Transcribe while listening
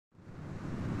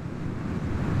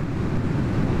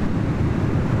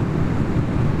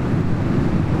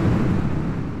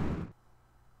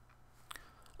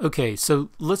Okay,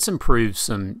 so let's improve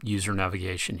some user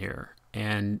navigation here.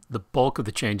 And the bulk of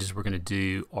the changes we're going to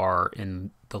do are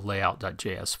in the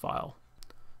layout.js file.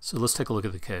 So let's take a look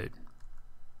at the code.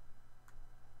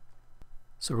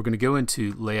 So we're going to go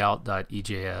into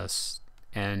layout.ejs,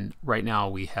 and right now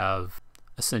we have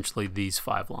essentially these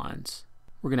 5 lines.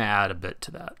 We're going to add a bit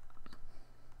to that.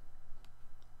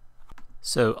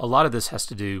 So a lot of this has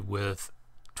to do with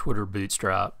Twitter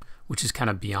Bootstrap, which is kind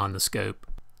of beyond the scope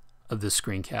of this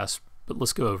screencast, but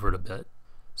let's go over it a bit.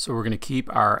 So we're going to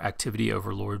keep our activity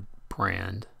overlord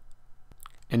brand,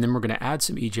 and then we're going to add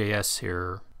some EJS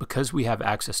here. Because we have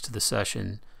access to the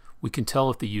session, we can tell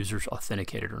if the user's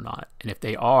authenticated or not. And if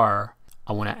they are,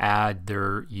 I want to add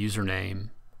their username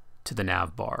to the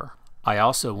nav bar. I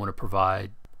also want to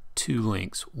provide 2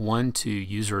 links, one to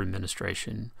user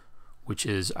administration, which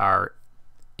is our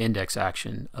index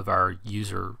action of our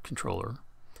user controller,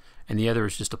 and the other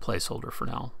is just a placeholder for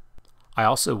now. I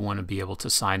also want to be able to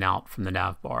sign out from the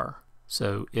nav bar.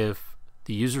 So if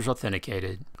the user's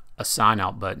authenticated, a sign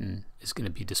out button is going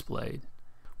to be displayed,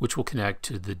 which will connect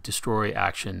to the destroy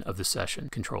action of the session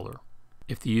controller.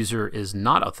 If the user is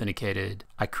not authenticated,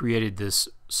 I created this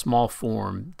small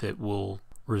form that will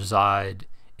reside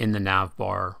in the nav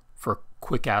bar for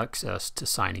quick access to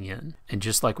signing in. And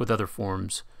just like with other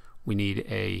forms, we need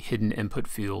a hidden input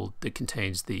field that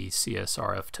contains the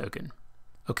CSRF token.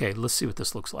 Okay, let's see what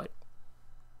this looks like.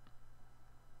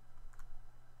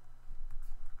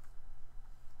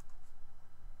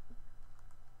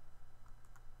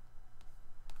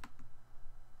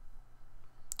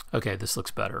 Okay, this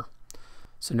looks better.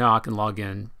 So now I can log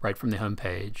in right from the home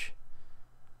page.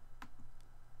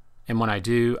 And when I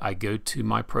do, I go to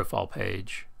my profile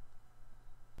page.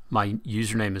 My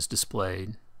username is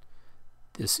displayed.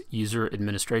 This user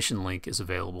administration link is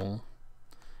available.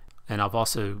 And I've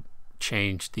also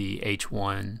changed the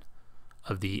H1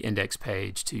 of the index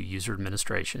page to user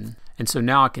administration. And so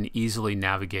now I can easily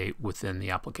navigate within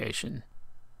the application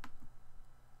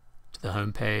to the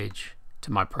home page,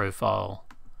 to my profile,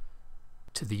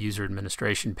 to the user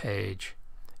administration page,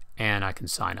 and I can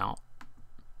sign out.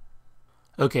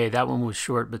 Okay, that one was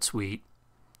short but sweet.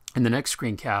 In the next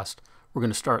screencast, we're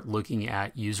going to start looking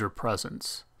at user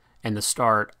presence and the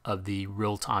start of the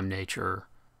real-time nature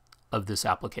of this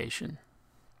application.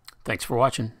 Thanks for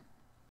watching.